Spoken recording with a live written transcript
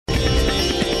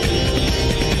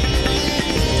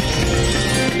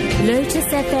Lotus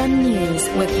FM News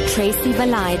with Tracy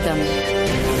Valaydham.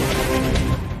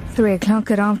 3 o'clock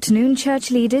at afternoon,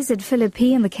 church leaders at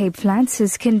Philippi and the Cape Flats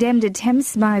has condemned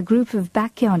attempts by a group of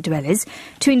backyard dwellers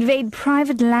to invade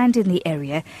private land in the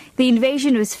area. The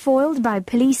invasion was foiled by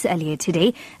police earlier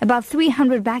today. About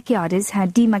 300 backyarders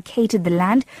had demarcated the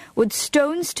land with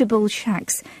stones to build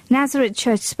shacks. Nazareth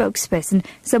Church spokesperson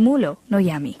Samulo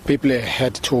Noyami. People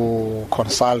had to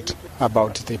consult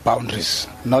about the boundaries,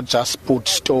 not just put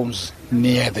stones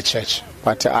near the church.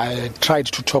 But I tried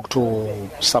to talk to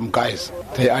some guys.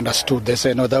 They understood. They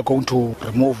said, no, they're going to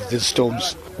remove these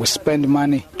stones. We spend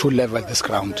money to level this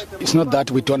ground. It's not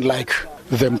that we don't like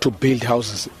them to build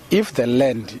houses. If the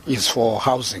land is for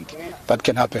housing, that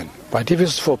can happen. But if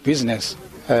it's for business,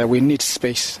 we need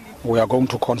space. We are going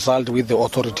to consult with the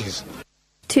authorities.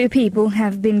 2 people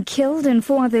have been killed and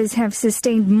 4 others have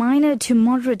sustained minor to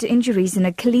moderate injuries in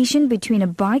a collision between a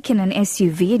bike and an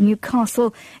SUV in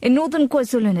Newcastle in northern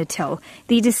KwaZulu-Natal.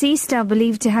 The deceased are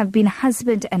believed to have been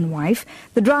husband and wife.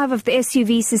 The driver of the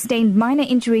SUV sustained minor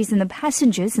injuries and the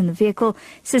passengers in the vehicle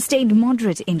sustained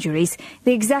moderate injuries.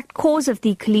 The exact cause of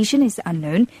the collision is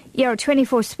unknown.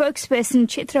 ER24 spokesperson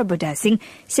Chitra Bodasing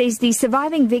says the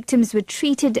surviving victims were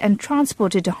treated and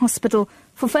transported to hospital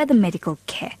for further medical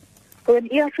care. When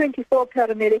ER24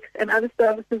 paramedics and other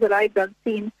services arrived on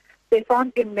scene, they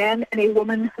found a man and a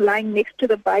woman lying next to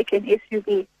the bike and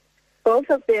SUV.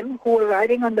 Both of them, who were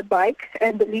riding on the bike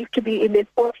and believed to be in their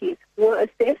 40s, were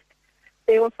assessed.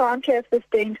 They were found to have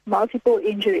sustained multiple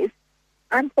injuries.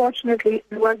 Unfortunately,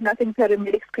 there was nothing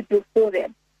paramedics could do for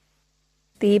them.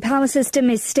 The power system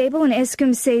is stable and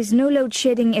Eskom says no load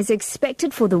shedding is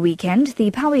expected for the weekend. The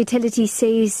power utility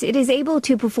says it is able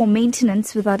to perform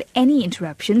maintenance without any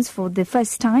interruptions for the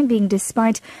first time, being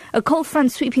despite a cold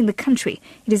front sweeping the country.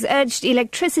 It has urged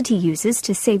electricity users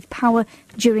to save power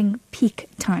during peak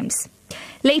times.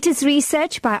 Latest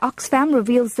research by Oxfam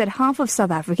reveals that half of South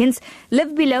Africans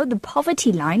live below the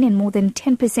poverty line and more than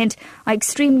 10% are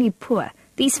extremely poor.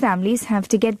 These families have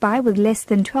to get by with less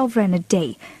than 12 rand a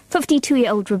day.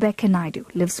 52-year-old Rebecca Naidu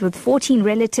lives with 14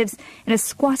 relatives in a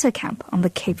squatter camp on the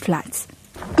Cape Flats.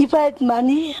 If I had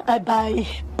money, I buy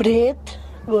bread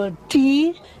or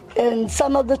tea, and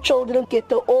some of the children get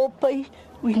the all-pay.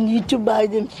 We need to buy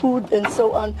them food and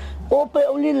so on. All-pay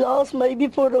only lasts maybe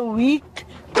for a week,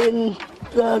 and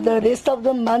the rest of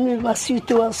the money we must see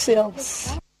to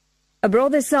ourselves.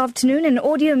 Abroad this afternoon, an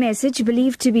audio message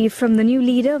believed to be from the new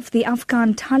leader of the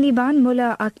Afghan Taliban,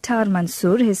 Mullah Akhtar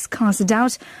Mansour, has cast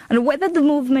doubt on whether the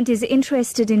movement is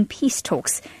interested in peace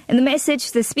talks. In the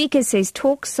message, the speaker says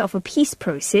talks of a peace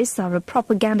process are a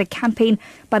propaganda campaign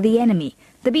by the enemy.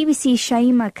 The BBC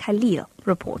Shaima Khalil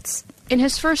reports. In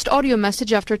his first audio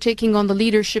message after taking on the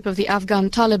leadership of the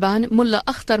Afghan Taliban, Mullah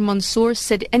Akhtar Mansour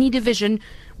said any division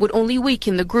would only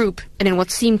weaken the group, and in what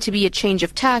seemed to be a change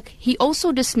of tack, he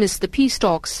also dismissed the peace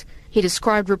talks. He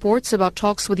described reports about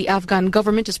talks with the Afghan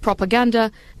government as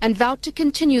propaganda and vowed to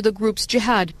continue the group's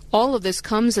jihad. All of this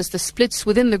comes as the splits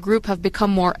within the group have become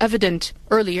more evident.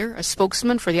 Earlier, a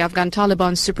spokesman for the Afghan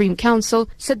Taliban Supreme Council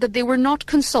said that they were not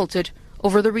consulted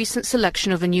over the recent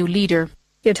selection of a new leader.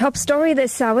 Your top story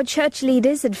this hour, church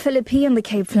leaders at Philippi and the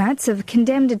Cape Flats have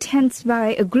condemned attempts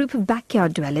by a group of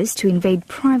backyard dwellers to invade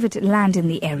private land in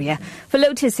the area. For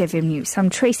Lotus FM News,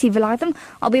 I'm Tracy Valaydham.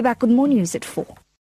 I'll be back with more news at 4.